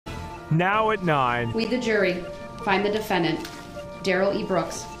Now at 9. We, the jury, find the defendant, Darrell E.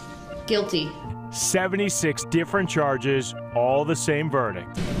 Brooks, guilty. 76 different charges, all the same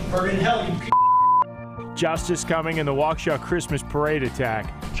verdict. Burn in hell, you Justice coming in the Waukesha Christmas parade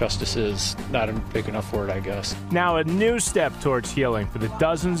attack. Justice is not a big enough word, I guess. Now a new step towards healing for the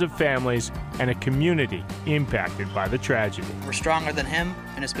dozens of families and a community impacted by the tragedy. We're stronger than him,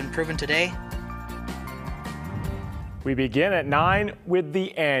 and it's been proven today. We begin at 9 with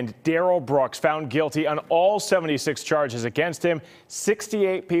the end. Darrell Brooks found guilty on all 76 charges against him.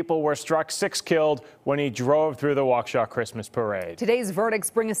 68 people were struck, 6 killed when he drove through the Waukesha Christmas parade. Today's verdicts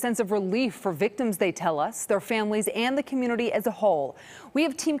bring a sense of relief for victims, they tell us, their families, and the community as a whole. We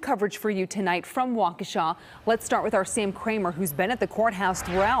have team coverage for you tonight from Waukesha. Let's start with our Sam Kramer, who's been at the courthouse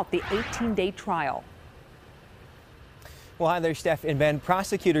throughout the 18-day trial. Well, hi there, Steph and Ben.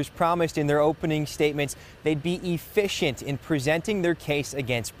 Prosecutors promised in their opening statements they'd be efficient in presenting their case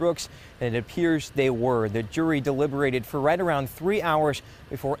against Brooks, and it appears they were. The jury deliberated for right around 3 hours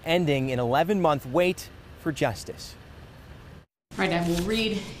before ending an 11-month wait for justice. All right, I will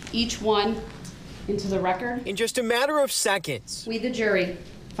read each one into the record. In just a matter of seconds, We, the jury,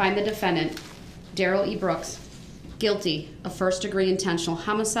 find the defendant, Darrell E. Brooks, guilty of first-degree intentional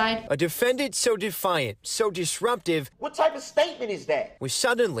homicide. a defendant so defiant, so disruptive, What type of statement is that? was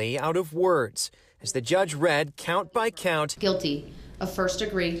suddenly out of words as the judge read count by count. Guilty of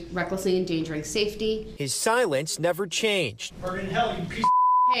first-degree recklessly endangering safety. His silence never changed. Burn in hell, you piece.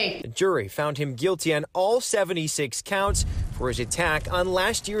 Hey, The jury found him guilty on all 76 counts for his attack on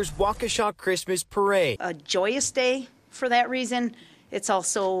last year's Waukesha Christmas parade. A joyous day for that reason. It's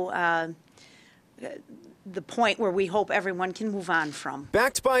also the point where we hope everyone can move on from.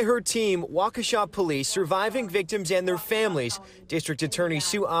 Backed by her team, Waukesha Police, surviving victims and their families, District Attorney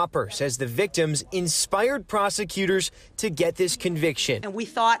Sue Opper says the victims inspired prosecutors to get this conviction. And we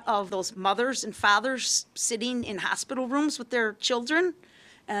thought of those mothers and fathers sitting in hospital rooms with their children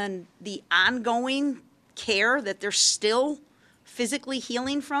and the ongoing care that they're still physically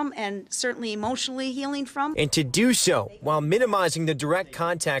healing from and certainly emotionally healing from. And to do so while minimizing the direct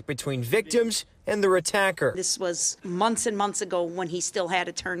contact between victims and their attacker. This was months and months ago when he still had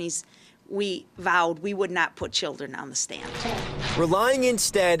attorneys. We vowed we would not put children on the stand. Relying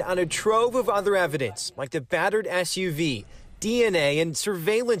instead on a trove of other evidence, like the battered SUV, DNA, and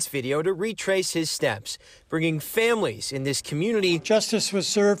surveillance video to retrace his steps, bringing families in this community Justice was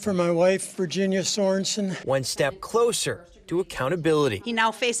served for my wife, Virginia Sorensen. one step closer to accountability. He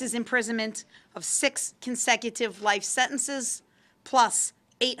now faces imprisonment of 6 consecutive life sentences plus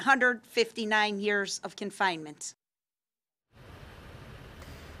 859 years of confinement.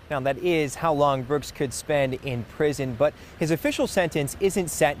 Now, that is how long Brooks could spend in prison, but his official sentence isn't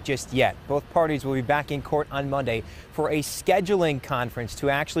set just yet. Both parties will be back in court on Monday for a scheduling conference to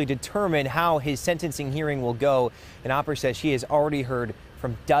actually determine how his sentencing hearing will go. And Opper says she has already heard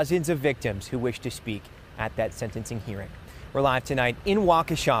from dozens of victims who wish to speak at that sentencing hearing. We're live tonight in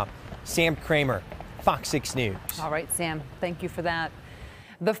Waukesha. Sam Kramer, Fox 6 News. All right, Sam, thank you for that.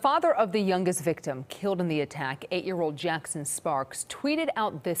 The father of the youngest victim killed in the attack, 8-year-old Jackson Sparks, tweeted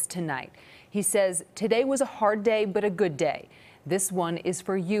out this tonight. He says, "Today was a hard day, but a good day. This one is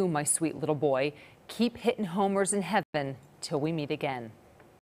for you, my sweet little boy. Keep hitting homers in heaven till we meet again."